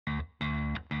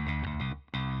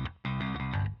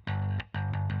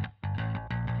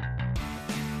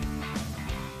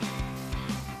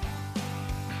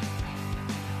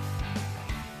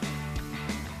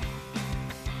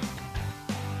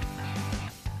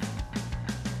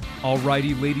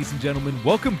Alrighty, ladies and gentlemen,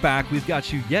 welcome back. We've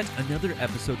got you yet another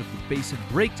episode of the Basin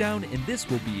Breakdown, and this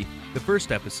will be the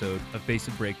first episode of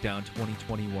Basin Breakdown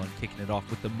 2021, kicking it off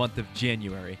with the month of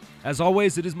January. As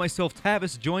always, it is myself,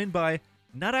 Tavis, joined by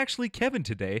not actually Kevin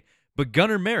today, but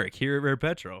Gunnar Merrick here at Rare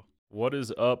Petro. What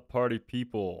is up, party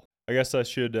people? I guess I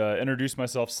should introduce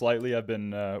myself slightly. I've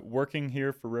been working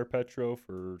here for Rare Petro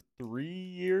for 3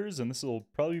 years, and this will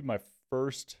probably be my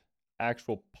first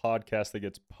actual podcast that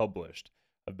gets published.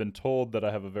 I've been told that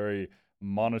I have a very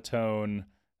monotone,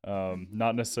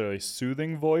 not necessarily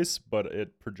soothing voice, but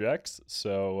it projects.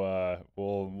 So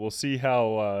we'll see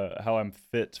how I'm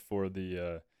fit for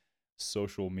the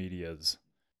social medias.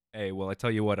 Hey, well, I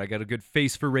tell you what, I got a good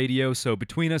face for radio, so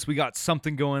between us, we got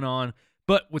something going on.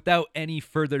 But without any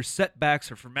further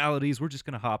setbacks or formalities, we're just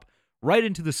going to hop right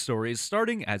into the stories,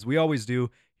 starting, as we always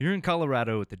do, here in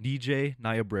Colorado at the DJ,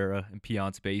 Niobrara, and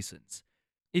Piceance Basins.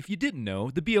 If you didn't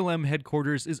know, the BLM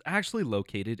headquarters is actually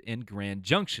located in Grand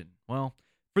Junction. Well,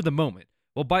 for the moment,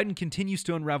 while Biden continues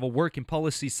to unravel work and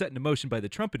policies set into motion by the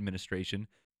Trump administration,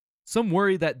 some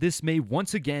worry that this may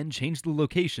once again change the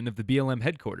location of the BLM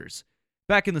headquarters.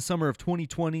 Back in the summer of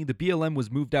 2020, the BLM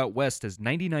was moved out west as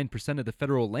 99% of the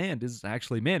federal land is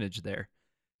actually managed there.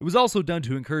 It was also done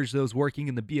to encourage those working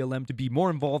in the BLM to be more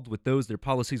involved with those their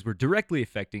policies were directly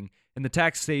affecting, and the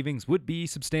tax savings would be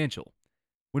substantial.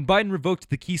 When Biden revoked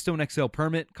the Keystone XL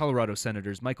permit, Colorado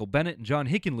Senators Michael Bennet and John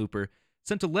Hickenlooper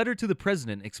sent a letter to the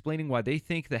president explaining why they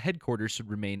think the headquarters should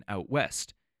remain out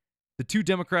west. The two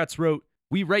Democrats wrote,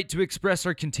 "We write to express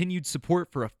our continued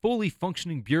support for a fully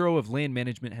functioning Bureau of Land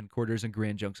Management headquarters in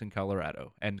Grand Junction,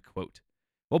 Colorado." End quote.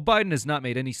 While Biden has not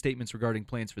made any statements regarding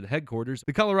plans for the headquarters,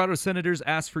 the Colorado Senators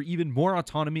asked for even more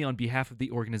autonomy on behalf of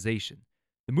the organization.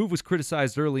 The move was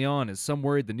criticized early on as some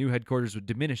worried the new headquarters would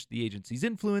diminish the agency's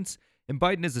influence, and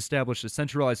Biden has established a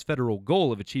centralized federal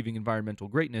goal of achieving environmental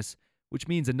greatness, which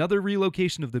means another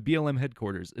relocation of the BLM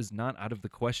headquarters is not out of the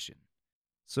question.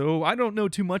 So I don't know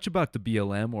too much about the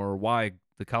BLM or why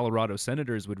the Colorado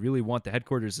Senators would really want the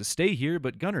headquarters to stay here,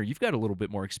 but Gunnar, you've got a little bit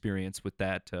more experience with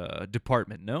that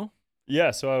department, no?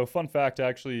 Yeah, so a fun fact, I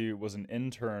actually was an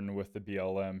intern with the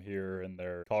BLM here in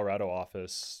their Colorado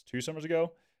office 2 summers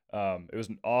ago. It was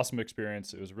an awesome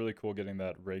experience. It was really cool getting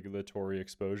that regulatory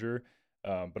exposure.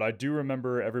 But I do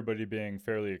remember everybody being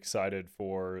fairly excited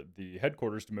for the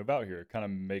headquarters to move out here. It kind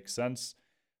of makes sense.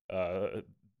 The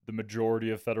majority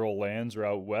of federal lands are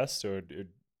out west, so it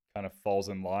kind of falls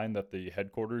in line that the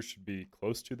headquarters should be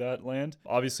close to that land.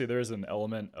 Obviously, there is an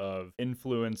element of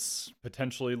influence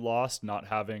potentially lost, not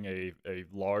having a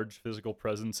large physical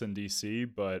presence in DC,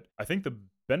 but I think the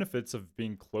benefits of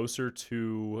being closer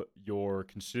to your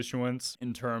constituents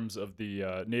in terms of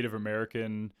the Native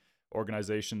American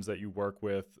organizations that you work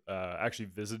with, actually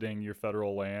visiting your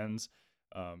federal lands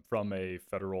from a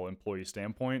federal employee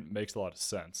standpoint makes a lot of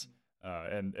sense.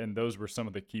 And those were some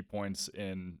of the key points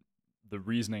in the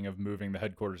reasoning of moving the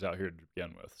headquarters out here to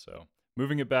begin with. So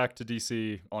moving it back to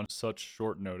DC on such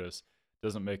short notice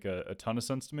doesn't make a ton of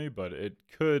sense to me, but it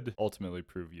could ultimately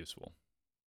prove useful.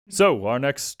 So our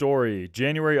next story,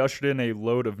 January ushered in a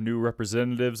load of new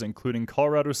representatives, including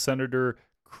Colorado Senator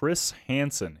Chris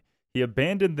Hansen. He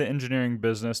abandoned the engineering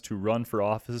business to run for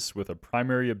office with a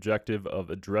primary objective of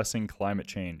addressing climate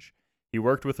change. He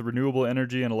worked with renewable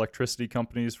energy and electricity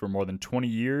companies for more than 20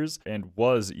 years and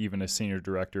was even a senior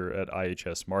director at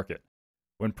IHS Markit.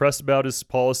 When pressed about his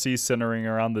policies centering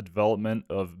around the development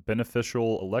of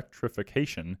beneficial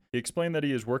electrification, he explained that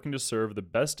he is working to serve the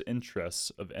best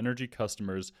interests of energy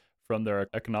customers from their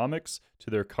economics to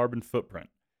their carbon footprint.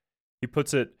 He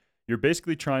puts it, "You're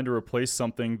basically trying to replace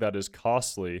something that is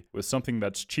costly with something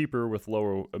that's cheaper with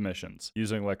lower emissions,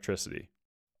 using electricity."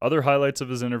 Other highlights of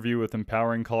his interview with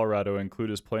Empowering Colorado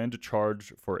include his plan to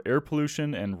charge for air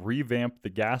pollution and revamp the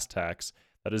gas tax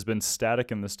that has been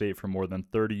static in the state for more than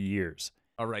 30 years.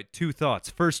 All right, 2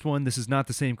 thoughts. First one, this is not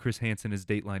the same Chris Hansen as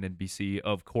Dateline NBC,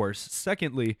 of course.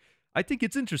 Secondly, I think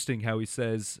it's interesting how he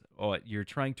says, you're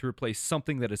trying to replace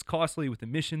something that is costly with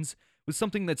emissions with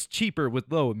something that's cheaper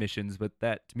with low emissions, but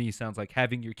that to me sounds like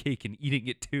having your cake and eating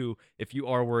it too if you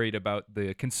are worried about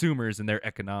the consumers and their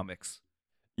economics.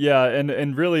 Yeah,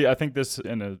 and really, I think this,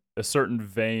 in a certain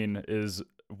vein, is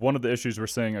one of the issues we're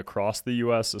seeing across the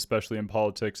U.S., especially in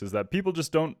politics, is that people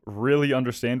just don't really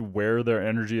understand where their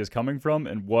energy is coming from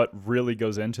and what really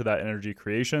goes into that energy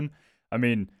creation. I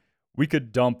mean, we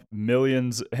could dump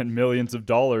millions and millions of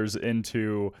dollars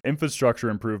into infrastructure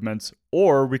improvements,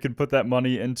 or we could put that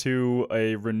money into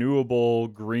a renewable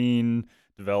green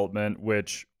development,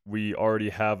 which we already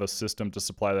have a system to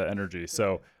supply that energy.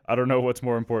 So I don't know what's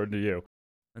more important to you.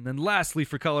 And then lastly,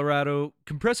 for Colorado,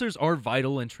 compressors are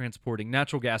vital in transporting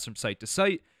natural gas from site to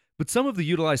site, but some of the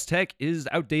utilized tech is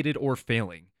outdated or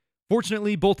failing.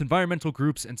 Fortunately, both environmental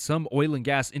groups and some oil and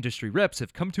gas industry reps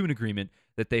have come to an agreement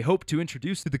that they hope to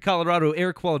introduce to the Colorado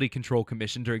Air Quality Control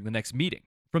Commission during the next meeting.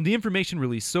 From the information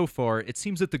released so far, it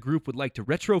seems that the group would like to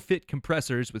retrofit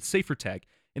compressors with safer tech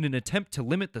in an attempt to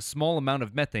limit the small amount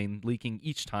of methane leaking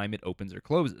each time it opens or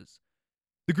closes.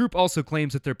 The group also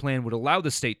claims that their plan would allow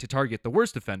the state to target the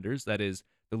worst offenders, that is,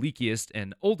 the leakiest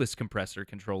and oldest compressor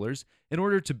controllers, in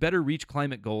order to better reach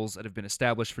climate goals that have been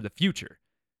established for the future.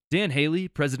 Dan Haley,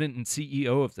 president and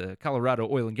CEO of the Colorado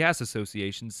Oil and Gas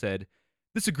Association, said,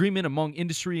 "This agreement among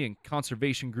industry and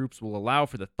conservation groups will allow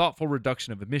for the thoughtful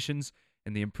reduction of emissions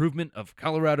and the improvement of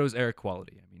Colorado's air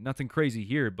quality." I mean, nothing crazy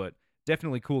here, but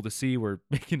definitely cool to see we're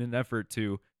making an effort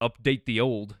to update the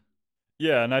old.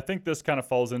 Yeah, and I think this kind of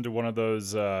falls into one of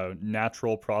those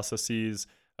natural processes.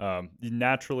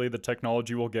 Naturally, the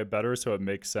technology will get better, so it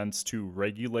makes sense to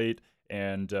regulate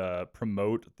and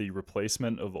promote the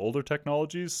replacement of older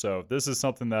technologies. So this is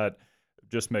something that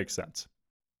just makes sense.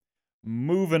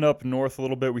 Moving up north a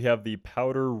little bit, we have the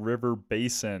Powder River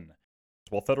Basin.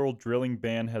 While federal drilling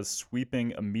ban has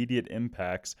sweeping immediate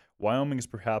impacts, Wyoming is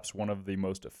perhaps one of the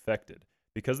most affected.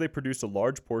 Because they produce a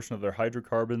large portion of their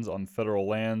hydrocarbons on federal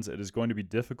lands, it is going to be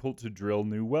difficult to drill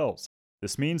new wells.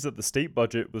 This means that the state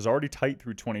budget was already tight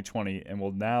through 2020 and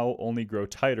will now only grow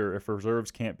tighter if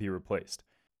reserves can't be replaced.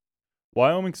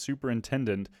 Wyoming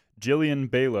Superintendent Jillian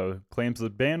Balo claims the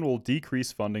ban will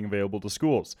decrease funding available to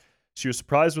schools. She was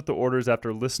surprised with the orders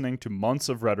after listening to months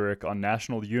of rhetoric on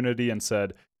national unity and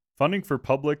said, "Funding for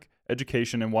public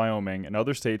education in Wyoming and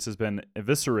other states has been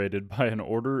eviscerated by an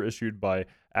order issued by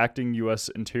acting U.S.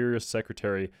 Interior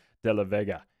Secretary De La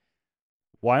Vega.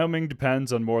 Wyoming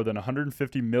depends on more than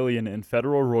 $150 million in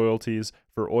federal royalties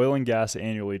for oil and gas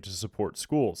annually to support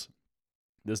schools.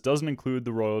 This doesn't include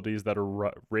the royalties that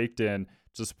are raked in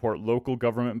to support local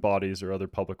government bodies or other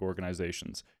public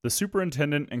organizations." The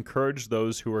superintendent encouraged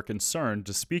those who are concerned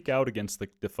to speak out against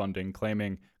the funding,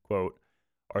 claiming, quote,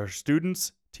 "Our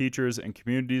students, teachers, and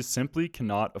communities simply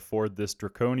cannot afford this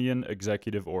draconian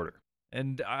executive order."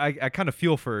 And I kind of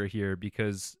feel for her here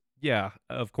because, yeah,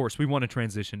 of course, we want to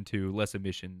transition to less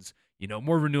emissions,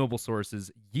 more renewable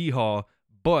sources, yeehaw,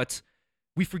 but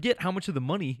we forget how much of the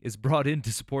money is brought in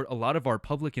to support a lot of our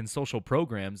public and social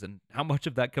programs and how much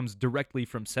of that comes directly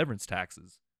from severance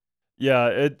taxes.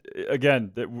 Yeah,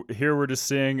 here we're just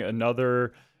seeing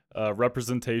another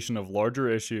representation of larger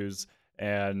issues,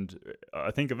 and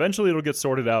I think eventually it'll get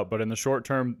sorted out, but in the short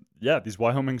term, yeah, these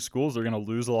Wyoming schools are going to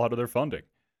lose a lot of their funding.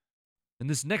 And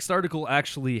this next article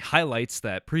actually highlights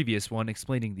that previous one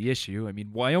explaining the issue. I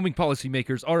mean, Wyoming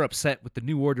policymakers are upset with the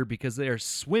new order because they are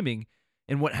swimming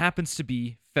in what happens to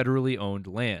be federally owned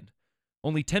land.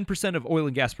 Only 10% of oil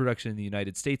and gas production in the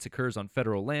United States occurs on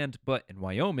federal land, but in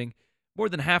Wyoming, more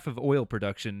than half of oil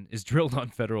production is drilled on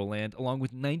federal land, along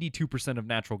with 92% of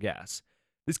natural gas.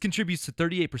 This contributes to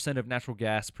 38% of natural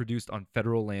gas produced on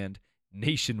federal land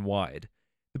nationwide.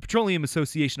 The Petroleum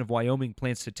Association of Wyoming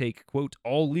plans to take, quote,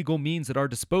 "all legal means at our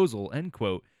disposal," end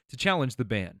quote, to challenge the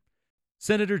ban.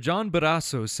 Senator John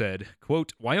Barrasso said,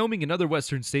 quote, "Wyoming and other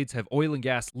western states have oil and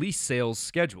gas lease sales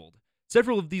scheduled.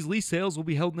 Several of these lease sales will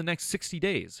be held in the next 60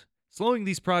 days. Slowing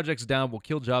these projects down will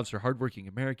kill jobs for hardworking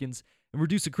Americans and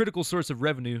reduce a critical source of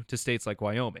revenue to states like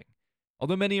Wyoming."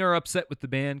 Although many are upset with the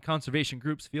ban, conservation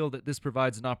groups feel that this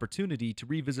provides an opportunity to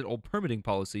revisit old permitting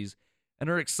policies and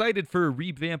are excited for a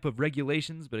revamp of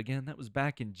regulations. But again, that was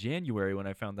back in January when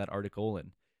I found that article,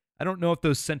 and I don't know if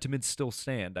those sentiments still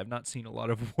stand. I've not seen a lot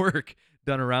of work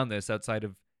done around this outside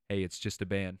of, hey, it's just a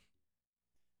ban.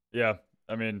 Yeah,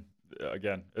 I mean,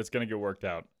 again, it's going to get worked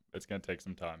out. It's going to take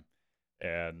some time.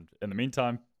 And in the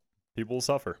meantime, people will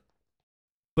suffer.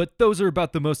 But those are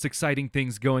about the most exciting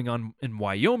things going on in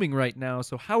Wyoming right now,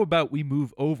 so how about we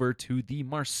move over to the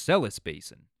Marcellus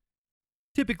Basin?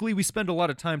 Typically, we spend a lot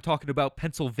of time talking about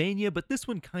Pennsylvania, but this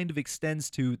one kind of extends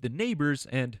to the neighbors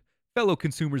and fellow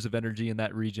consumers of energy in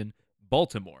that region,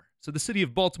 Baltimore. So the city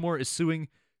of Baltimore is suing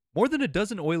more than a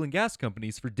dozen oil and gas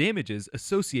companies for damages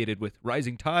associated with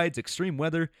rising tides, extreme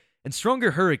weather, and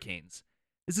stronger hurricanes.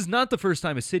 This is not the first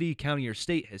time a city, county, or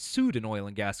state has sued an oil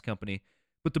and gas company,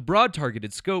 but the broad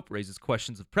targeted scope raises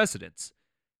questions of precedence.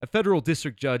 A federal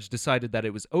district judge decided that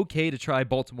it was okay to try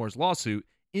Baltimore's lawsuit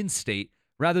in state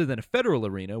rather than a federal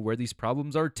arena where these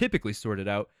problems are typically sorted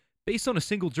out based on a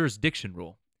single jurisdiction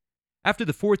rule. After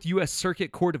the Fourth U.S.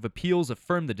 Circuit Court of Appeals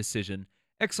affirmed the decision,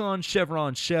 Exxon,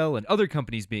 Chevron, Shell, and other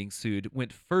companies being sued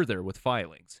went further with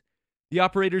filings. The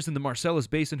operators in the Marcellus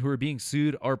Basin who are being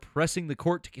sued are pressing the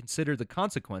court to consider the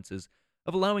consequences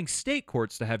of allowing state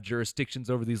courts to have jurisdictions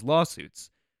over these lawsuits.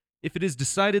 If it is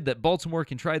decided that Baltimore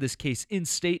can try this case in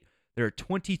state, there are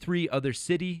 23 other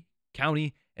city,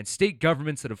 county, and state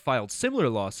governments that have filed similar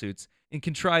lawsuits and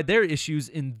can try their issues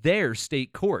in their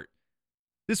state court.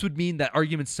 This would mean that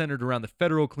arguments centered around the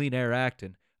Federal Clean Air Act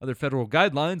and other federal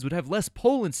guidelines would have less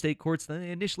pull in state courts than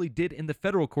they initially did in the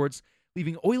federal courts,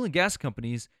 leaving oil and gas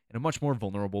companies in a much more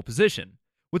vulnerable position.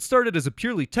 What started as a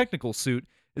purely technical suit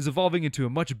is evolving into a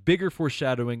much bigger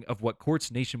foreshadowing of what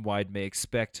courts nationwide may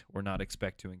expect or not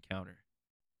expect to encounter.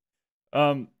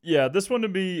 Yeah, this one to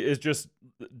me is just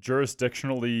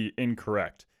jurisdictionally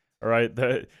incorrect. All right,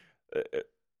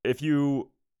 if you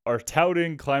are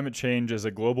touting climate change as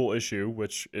a global issue,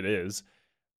 which it is,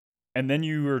 and then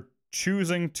you are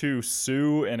choosing to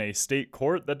sue in a state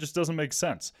court, that just doesn't make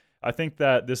sense. I think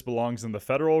that this belongs in the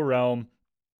federal realm,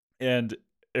 and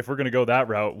if we're going to go that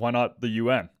route, why not the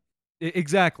UN?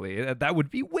 Exactly. That would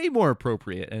be way more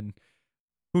appropriate. And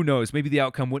who knows, maybe the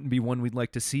outcome wouldn't be one we'd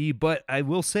like to see. But I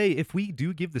will say, if we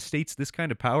do give the states this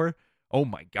kind of power, oh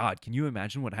my God, can you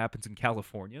imagine what happens in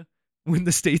California when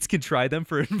the states can try them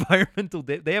for environmental?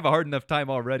 They have a hard enough time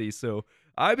already. So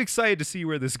I'm excited to see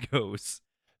where this goes.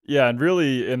 Yeah, and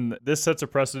really, this sets a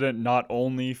precedent not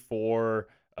only for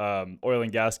oil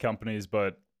and gas companies,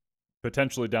 but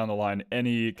potentially down the line,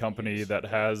 any company that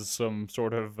has some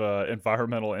sort of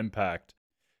environmental impact.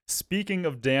 Speaking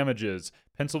of damages,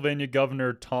 Pennsylvania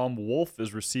Governor Tom Wolf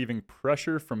is receiving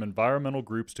pressure from environmental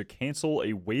groups to cancel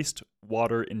a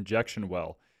wastewater injection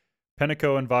well.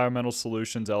 Penneco Environmental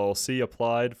Solutions LLC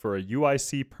applied for a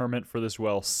UIC permit for this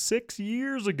well 6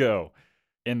 years ago.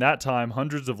 In that time,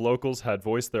 hundreds of locals had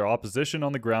voiced their opposition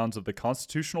on the grounds of the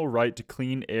constitutional right to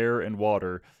clean air and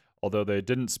water, although they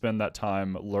didn't spend that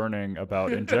time learning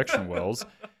about injection wells.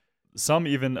 Some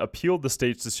even appealed the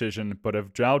state's decision, but have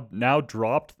now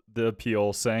dropped the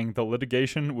appeal, saying the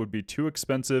litigation would be too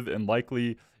expensive and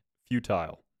likely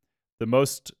futile. The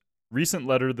most recent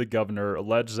letter to the governor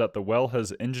alleged that the well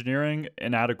has engineering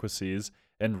inadequacies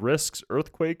and risks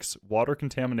earthquakes, water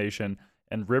contamination,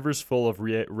 and rivers full of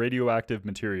radioactive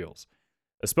materials.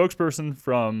 A spokesperson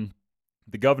from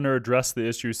the governor addressed the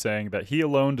issue, saying that he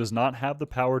alone does not have the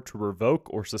power to revoke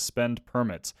or suspend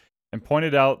permits, and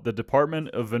pointed out the Department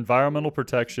of Environmental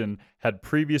Protection had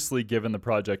previously given the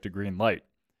project a green light.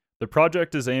 The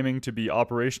project is aiming to be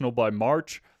operational by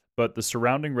March, but the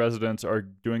surrounding residents are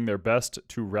doing their best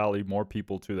to rally more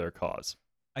people to their cause.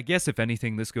 I guess, if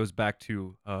anything, this goes back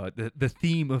to the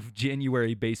theme of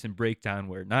January Basin Breakdown,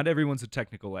 where not everyone's a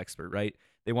technical expert, right?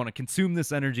 They want to consume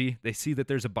this energy. They see that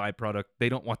there's a byproduct. They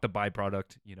don't want the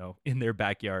byproduct, in their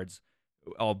backyards,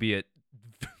 albeit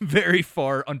very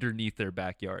far underneath their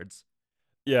backyards.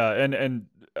 Yeah, and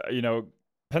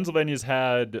Pennsylvania's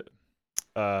had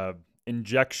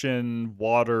injection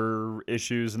water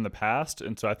issues in the past,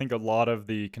 and so I think a lot of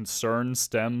the concern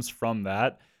stems from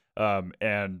that.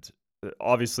 And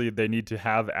obviously, they need to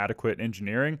have adequate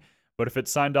engineering, but if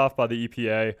it's signed off by the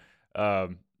EPA,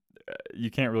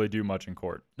 you can't really do much in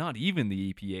court. Not even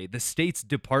the EPA, the state's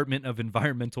Department of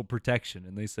Environmental Protection.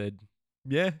 And they said,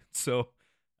 yeah, so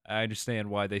I understand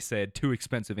why they said too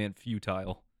expensive and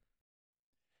futile.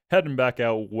 Heading back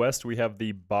out west, we have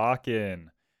the Bakken.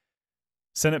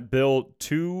 Senate Bill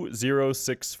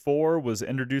 2064 was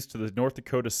introduced to the North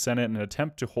Dakota Senate in an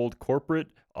attempt to hold corporate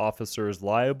officers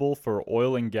liable for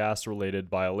oil and gas-related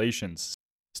violations.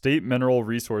 State Mineral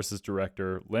Resources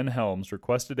Director Lynn Helms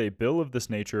requested a bill of this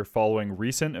nature following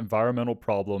recent environmental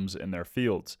problems in their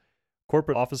fields.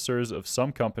 Corporate officers of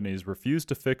some companies refused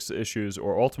to fix issues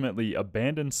or ultimately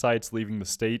abandoned sites, leaving the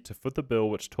state to foot the bill,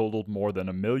 which totaled more than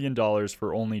 $1 million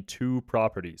for only 2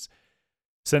 properties.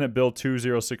 Senate Bill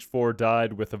 2064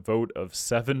 died with a vote of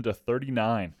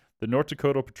 7-39. The North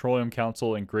Dakota Petroleum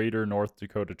Council and Greater North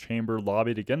Dakota Chamber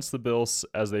lobbied against the bill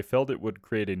as they felt it would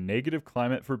create a negative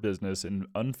climate for business and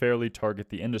unfairly target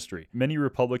the industry. Many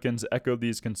Republicans echoed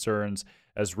these concerns,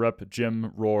 as Rep.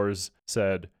 Jim Roars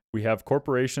said, "We have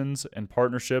corporations and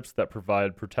partnerships that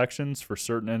provide protections for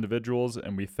certain individuals,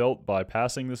 and we felt by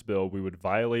passing this bill we would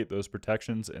violate those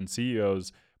protections, and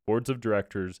CEOs, boards of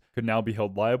directors, could now be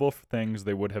held liable for things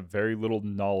they would have very little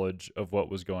knowledge of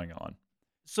what was going on."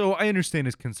 So I understand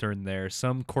his concern there.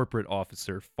 Some corporate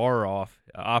officer far off,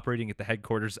 operating at the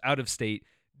headquarters out of state,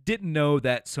 didn't know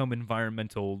that some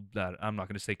environmental, I'm not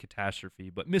going to say catastrophe,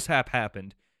 but mishap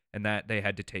happened and that they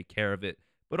had to take care of it.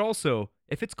 But also,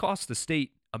 if it's cost the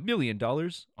state $1 million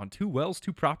on 2 wells,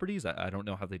 2 properties, I don't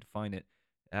know how they define it.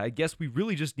 I guess we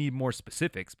really just need more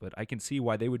specifics, but I can see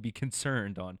why they would be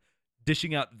concerned on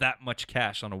dishing out that much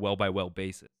cash on a well-by-well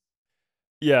basis.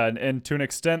 Yeah, and to an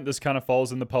extent, this kind of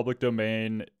falls in the public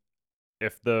domain.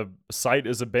 if the site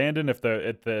is abandoned, if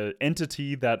the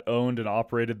entity that owned and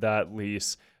operated that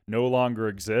lease no longer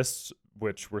exists,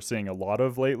 which we're seeing a lot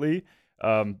of lately,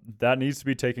 that needs to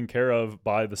be taken care of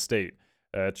by the state.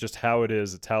 It's just how it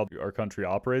is. It's how our country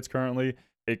operates currently.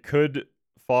 It could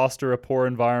foster a poor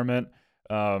environment,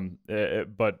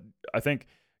 but I think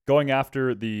going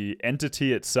after the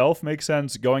entity itself makes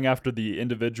sense. Going after the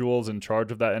individuals in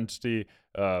charge of that entity,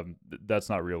 that's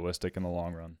not realistic in the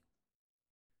long run.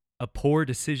 A poor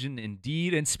decision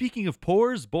indeed. And speaking of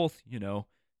poors, both,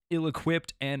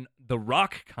 ill-equipped and the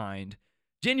rock kind,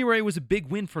 January was a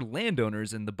big win for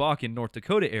landowners in the Bakken, North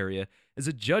Dakota area as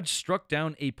a judge struck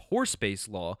down a pore space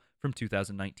law from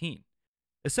 2019.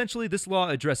 Essentially, this law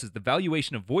addresses the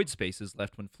valuation of void spaces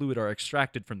left when fluid are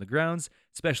extracted from the grounds,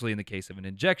 especially in the case of an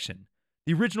injection.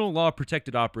 The original law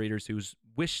protected operators who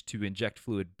wished to inject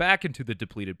fluid back into the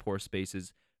depleted pore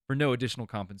spaces for no additional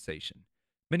compensation.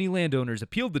 Many landowners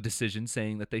appealed the decision,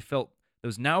 saying that they felt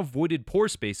those now voided pore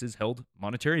spaces held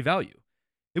monetary value.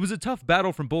 It was a tough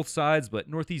battle from both sides, but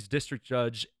Northeast District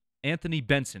Judge Anthony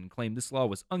Benson claimed this law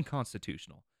was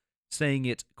unconstitutional, saying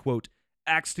it, quote,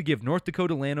 acts to give North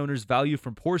Dakota landowners value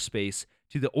from pore space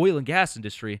to the oil and gas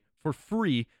industry for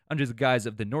free under the guise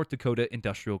of the North Dakota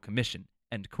Industrial Commission,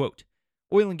 end quote.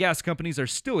 Oil and gas companies are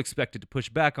still expected to push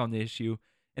back on the issue,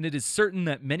 and it is certain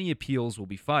that many appeals will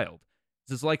be filed.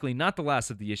 This is likely not the last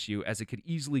of the issue, as it could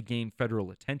easily gain federal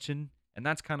attention, and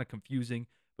that's kind of confusing,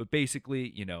 but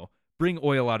basically, bring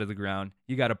oil out of the ground,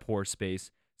 you got a pore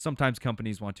space. Sometimes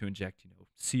companies want to inject,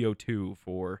 CO2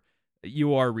 for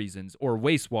EOR reasons, or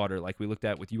wastewater like we looked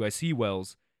at with UIC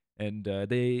wells, and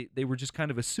they were just kind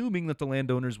of assuming that the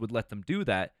landowners would let them do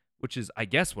that, which is, I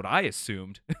guess, what I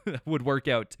assumed would work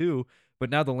out too. But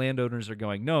now the landowners are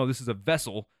going, no, this is a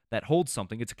vessel that holds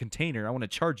something. It's a container. I want to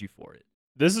charge you for it.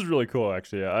 This is really cool,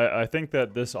 actually. I think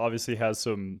that this obviously has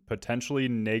some potentially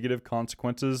negative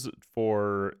consequences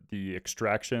for the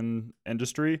extraction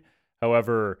industry.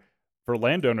 However, for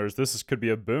landowners, could be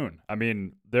a boon. I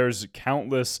mean, there's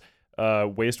countless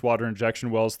wastewater injection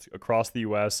wells across the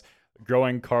U.S.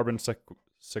 Growing carbon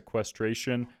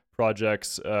sequestration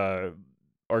projects are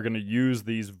going to use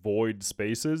these void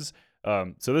spaces.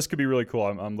 So this could be really cool.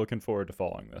 I'm looking forward to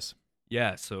following this.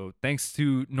 Yeah, so thanks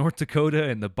to North Dakota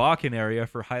and the Bakken area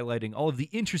for highlighting all of the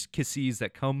intricacies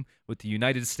that come with the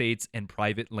United States and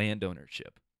private land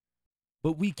ownership.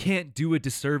 But we can't do a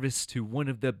disservice to one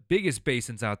of the biggest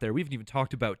basins out there. We haven't even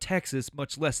talked about Texas,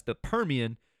 much less the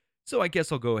Permian, so I guess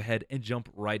I'll go ahead and jump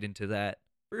right into that.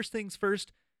 First things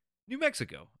first, New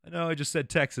Mexico. I know I just said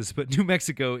Texas, but New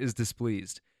Mexico is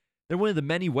displeased. They're one of the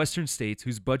many western states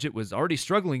whose budget was already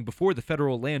struggling before the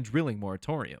federal land drilling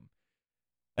moratorium.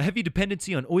 A heavy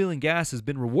dependency on oil and gas has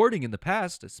been rewarding in the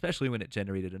past, especially when it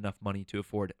generated enough money to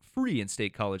afford free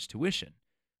in-state college tuition.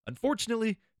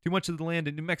 Unfortunately, too much of the land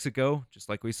in New Mexico, just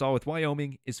like we saw with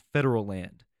Wyoming, is federal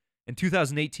land. In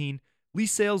 2018,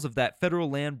 lease sales of that federal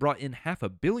land brought in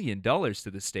 $500 million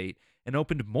to the state and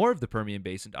opened more of the Permian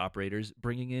Basin to operators,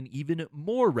 bringing in even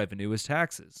more revenue as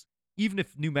taxes. Even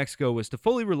if New Mexico was to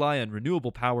fully rely on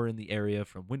renewable power in the area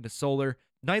from wind to solar,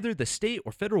 neither the state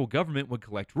or federal government would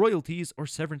collect royalties or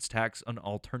severance tax on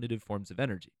alternative forms of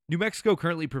energy. New Mexico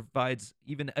currently provides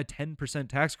even a 10%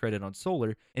 tax credit on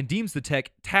solar and deems the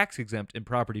tech tax-exempt in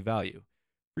property value.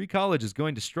 Free college is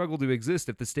going to struggle to exist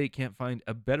if the state can't find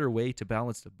a better way to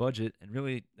balance the budget, and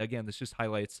really, again, this just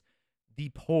highlights the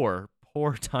poor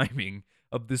timing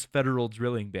of this federal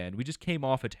drilling ban. We just came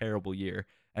off a terrible year,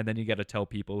 and then you got to tell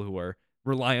people who are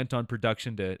reliant on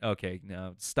production to, okay,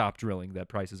 now stop drilling, that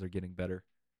prices are getting better.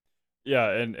 Yeah,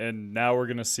 and now we're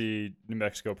going to see New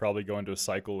Mexico probably go into a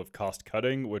cycle of cost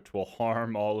cutting, which will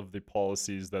harm all of the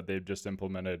policies that they've just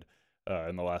implemented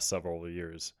in the last several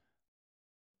years.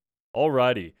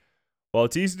 Alrighty. While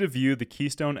it's easy to view the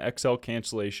Keystone XL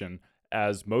cancellation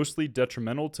as mostly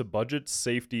detrimental to budget,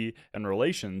 safety, and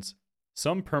relations,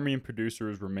 some Permian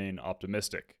producers remain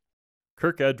optimistic.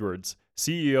 Kirk Edwards,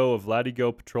 CEO of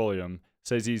Latigo Petroleum,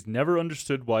 says he's never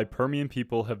understood why Permian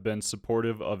people have been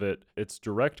supportive of its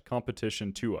direct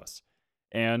competition to us.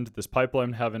 And this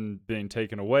pipeline having been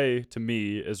taken away, to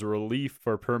me, is a relief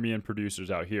for Permian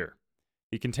producers out here.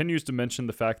 He continues to mention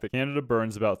the fact that Canada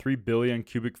burns about 3 billion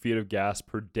cubic feet of gas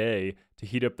per day to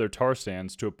heat up their tar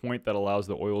sands to a point that allows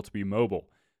the oil to be mobile.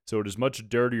 So it is much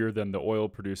dirtier than the oil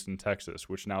produced in Texas,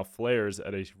 which now flares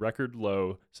at a record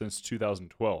low since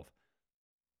 2012.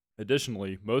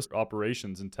 Additionally, most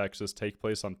operations in Texas take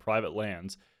place on private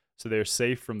lands, so they are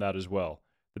safe from that as well.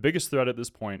 The biggest threat at this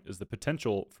point is the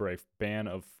potential for a ban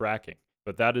of fracking,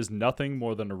 but that is nothing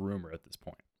more than a rumor at this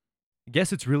point.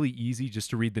 guess it's really easy just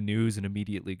to read the news and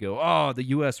immediately go, oh, the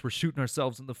US, we're shooting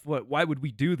ourselves in the foot. Why would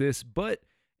we do this? But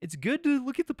it's good to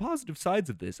look at the positive sides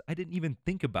of this. I didn't even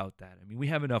think about that. I mean, we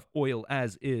have enough oil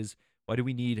as is. Why do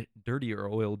we need dirtier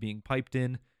oil being piped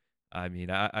in? I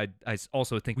mean, I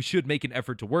also think we should make an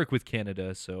effort to work with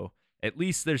Canada. So at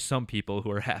least there's some people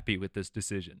who are happy with this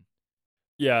decision.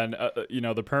 Yeah, and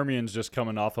the Permian's just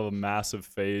coming off of a massive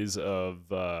phase of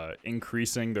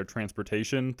increasing their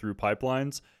transportation through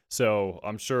pipelines. So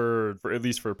I'm sure, for at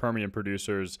least for Permian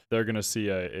producers, they're going to see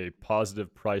a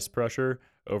positive price pressure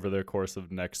over the course of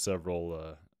the next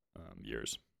several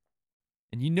years.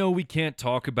 And we can't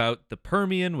talk about the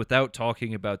Permian without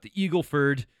talking about the Eagle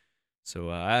Ford.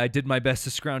 So I did my best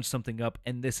to scrounge something up,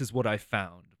 and this is what I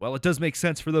found. While it does make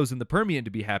sense for those in the Permian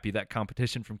to be happy that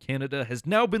competition from Canada has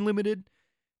now been limited,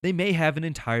 they may have an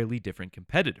entirely different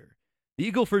competitor. The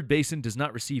Eagle Ford Basin does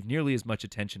not receive nearly as much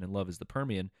attention and love as the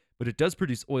Permian, but it does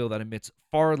produce oil that emits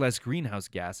far less greenhouse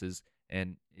gases,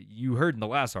 and you heard in the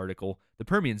last article, the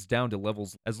Permian's down to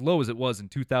levels as low as it was in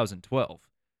 2012.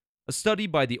 A study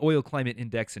by the Oil Climate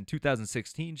Index in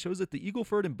 2016 shows that the Eagle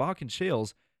Ford and Bakken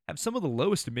shales have some of the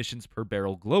lowest emissions per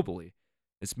barrel globally.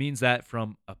 This means that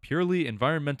from a purely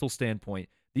environmental standpoint,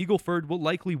 the Eagle Ford will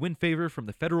likely win favor from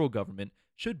the federal government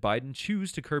should Biden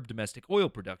choose to curb domestic oil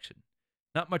production.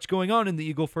 Not much going on in the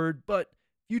Eagle Ford, but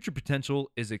future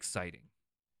potential is exciting.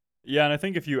 Yeah, and I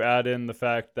think if you add in the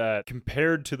fact that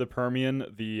compared to the Permian,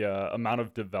 the amount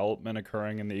of development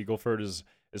occurring in the Eagle Ford is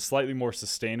slightly more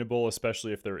sustainable,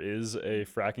 especially if there is a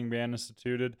fracking ban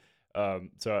instituted.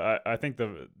 So I think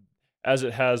as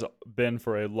it has been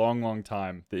for a long, long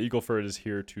time, the Eagle Ford is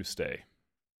here to stay.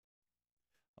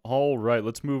 All right,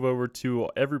 let's move over to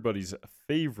everybody's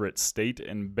favorite state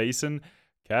and basin,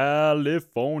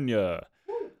 California.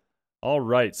 All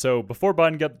right, so before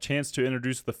Biden got the chance to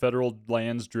introduce the federal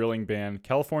lands drilling ban,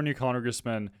 California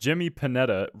Congressman Jimmy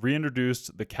Panetta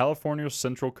reintroduced the California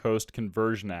Central Coast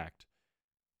Conversion Act.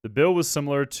 The bill was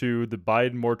similar to the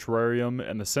Biden moratorium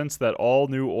in the sense that all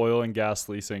new oil and gas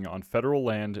leasing on federal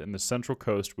land in the Central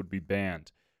Coast would be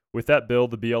banned. With that bill,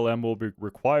 the BLM will be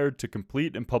required to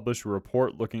complete and publish a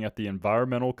report looking at the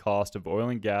environmental cost of oil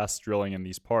and gas drilling in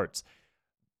these parts.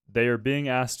 They are being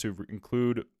asked to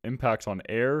include impacts on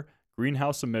air,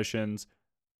 greenhouse emissions,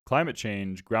 climate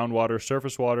change, groundwater,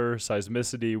 surface water,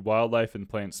 seismicity, wildlife and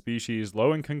plant species,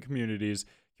 low-income communities,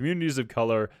 communities of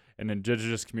color, and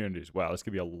indigenous communities. Wow, this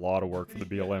could be a lot of work for the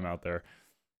BLM out there.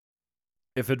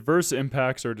 If adverse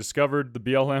impacts are discovered, the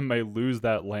BLM may lose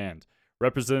that land.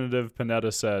 Representative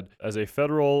Panetta said, as a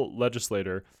federal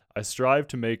legislator, I strive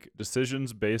to make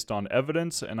decisions based on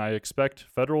evidence, and I expect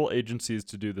federal agencies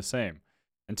to do the same.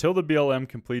 Until the BLM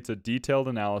completes a detailed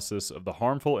analysis of the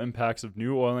harmful impacts of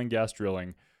new oil and gas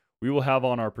drilling we will have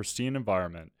on our pristine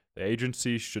environment, the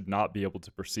agency should not be able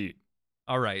to proceed.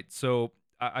 All right, so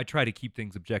I try to keep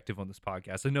things objective on this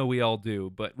podcast. I know we all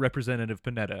do, but Representative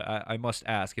Panetta, I must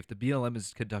ask, if the BLM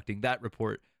is conducting that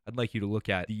report, I'd like you to look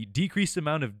at the decreased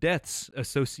amount of deaths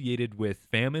associated with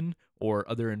famine or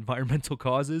other environmental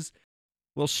causes.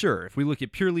 Well, sure, if we look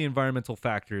at purely environmental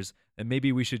factors, then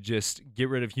maybe we should just get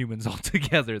rid of humans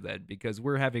altogether then, because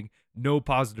we're having no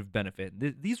positive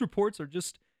benefit. These reports are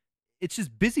it's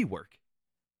just busy work.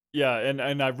 Yeah,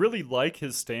 and I really like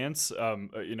his stance.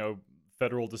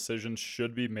 Federal decisions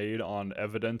should be made on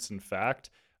evidence and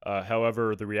fact.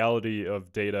 However, the reality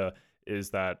of data is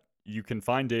that you can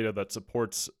find data that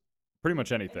supports pretty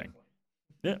much anything.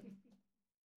 Yeah.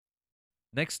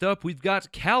 Next up, we've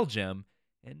got CalGEM,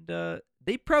 and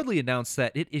they proudly announced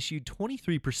that it issued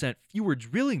 23% fewer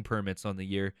drilling permits on the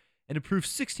year and approved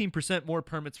 16% more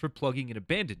permits for plugging and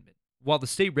abandonment. While the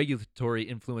state regulatory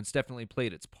influence definitely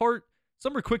played its part,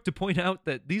 some are quick to point out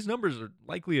that these numbers are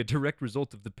likely a direct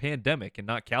result of the pandemic and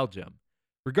not CalGEM.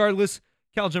 Regardless,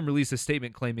 CalGEM released a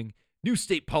statement claiming new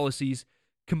state policies,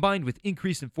 combined with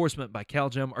increased enforcement by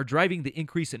CalGEM, are driving the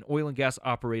increase in oil and gas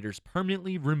operators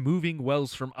permanently removing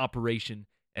wells from operation,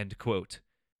 end quote.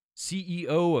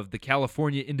 CEO of the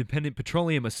California Independent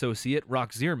Petroleum Associate,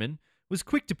 Rock Zierman, was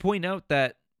quick to point out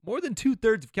that more than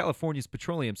 2/3 of California's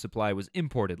petroleum supply was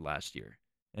imported last year.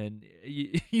 And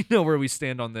you know where we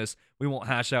stand on this. We won't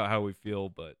hash out how we feel,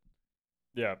 but...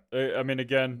 Yeah, I mean,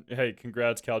 again, hey,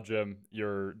 congrats, CalGEM.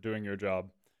 You're doing your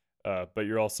job. But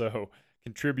you're also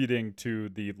contributing to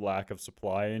the lack of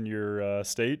supply in your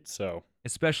state, so...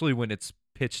 Especially when it's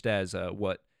pitched as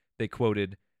what they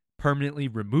quoted, permanently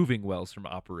removing wells from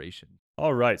operation.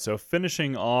 All right, so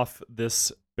finishing off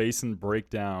this basin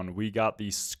breakdown, we got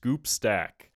the Scoop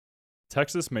Stack.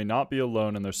 Texas may not be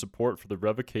alone in their support for the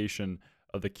revocation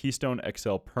of the Keystone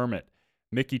XL permit.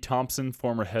 Mickey Thompson,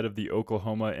 former head of the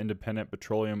Oklahoma Independent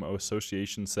Petroleum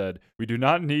Association, said, "We do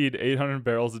not need 800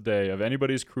 barrels a day of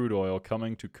anybody's crude oil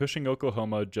coming to Cushing,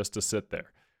 Oklahoma just to sit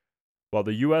there." While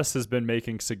the U.S. has been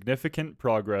making significant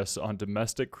progress on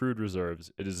domestic crude reserves,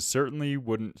 it is certainly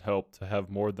wouldn't help to have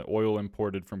more than oil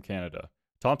imported from Canada.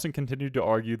 Thompson continued to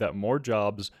argue that more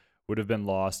jobs would have been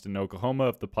lost in Oklahoma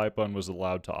if the pipeline was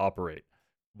allowed to operate.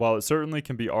 While it certainly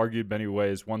can be argued many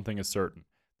ways, one thing is certain.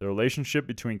 The relationship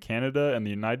between Canada and the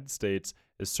United States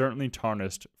is certainly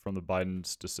tarnished from the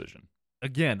Biden's decision.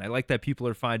 Again, I like that people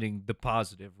are finding the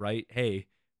positive, right? Hey,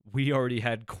 we already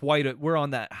had we're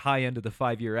on that high end of the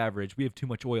 5-year average. We have too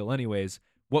much oil anyways.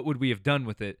 What would we have done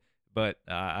with it? But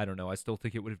I don't know. I still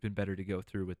think it would have been better to go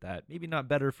through with that. Maybe not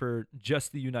better for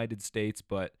just the United States,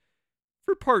 but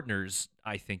for partners,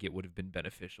 I think it would have been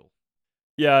beneficial.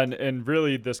 Yeah, and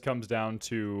really this comes down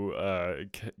to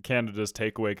Canada's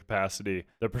takeaway capacity.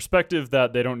 The perspective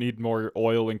that they don't need more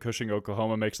oil in Cushing,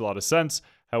 Oklahoma makes a lot of sense.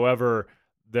 However,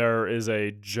 there is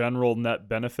a general net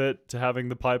benefit to having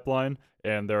the pipeline,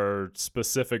 and there are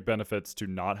specific benefits to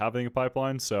not having a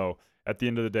pipeline. So at the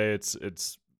end of the day,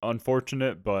 it's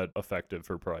unfortunate but effective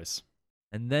for price.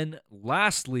 And then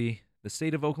lastly, the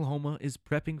state of Oklahoma is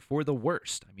prepping for the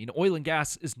worst. I mean, oil and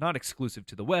gas is not exclusive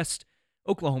to the West.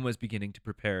 Oklahoma is beginning to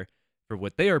prepare for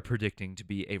what they are predicting to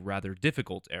be a rather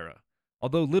difficult era.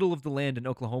 Although little of the land in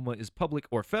Oklahoma is public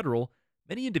or federal,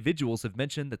 many individuals have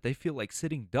mentioned that they feel like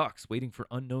sitting ducks waiting for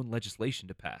unknown legislation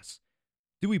to pass.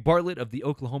 Dewey Bartlett of the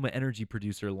Oklahoma Energy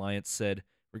Producer Alliance said,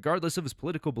 regardless of his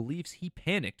political beliefs, he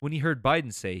panicked when he heard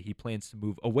Biden say he plans to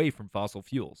move away from fossil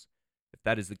fuels. If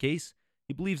that is the case,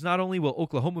 he believes not only will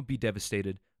Oklahoma be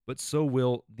devastated, but so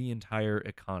will the entire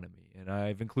economy. And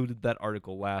I've included that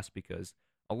article last because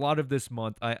a lot of this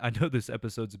month, I know this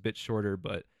episode's a bit shorter,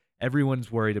 but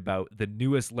everyone's worried about the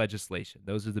newest legislation.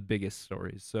 Those are the biggest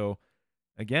stories. So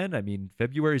again, I mean,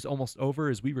 February is almost over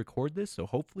as we record this, so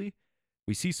hopefully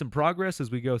we see some progress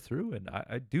as we go through, and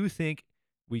I do think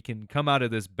we can come out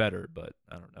of this better, but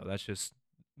I don't know. That's just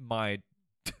my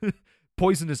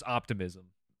poisonous optimism.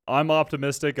 I'm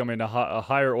optimistic. I mean, a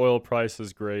higher oil price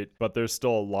is great, but there's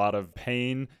still a lot of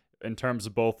pain in terms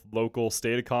of both local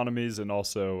state economies and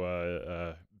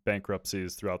also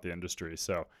bankruptcies throughout the industry.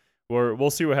 So we'll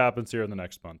see what happens here in the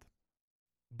next month.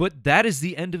 But that is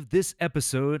the end of this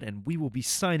episode, and we will be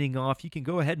signing off. You can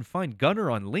go ahead and find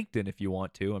Gunnar on LinkedIn if you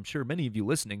want to. I'm sure many of you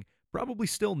listening probably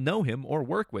still know him or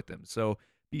work with him, so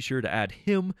be sure to add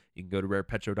him. You can go to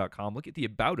rarepetro.com, look at the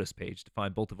About Us page to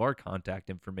find both of our contact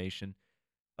information.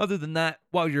 Other than that,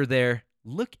 while you're there,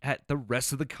 look at the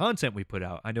rest of the content we put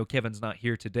out. I know Kevin's not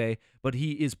here today, but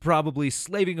he is probably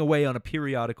slaving away on a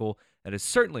periodical that is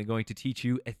certainly going to teach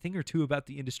you a thing or two about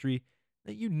the industry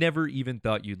that you never even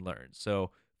thought you'd learn. So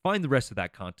find the rest of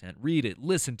that content, read it,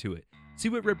 listen to it, see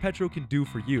what Rare Petro can do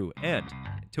for you, and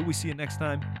until we see you next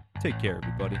time, take care,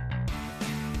 everybody.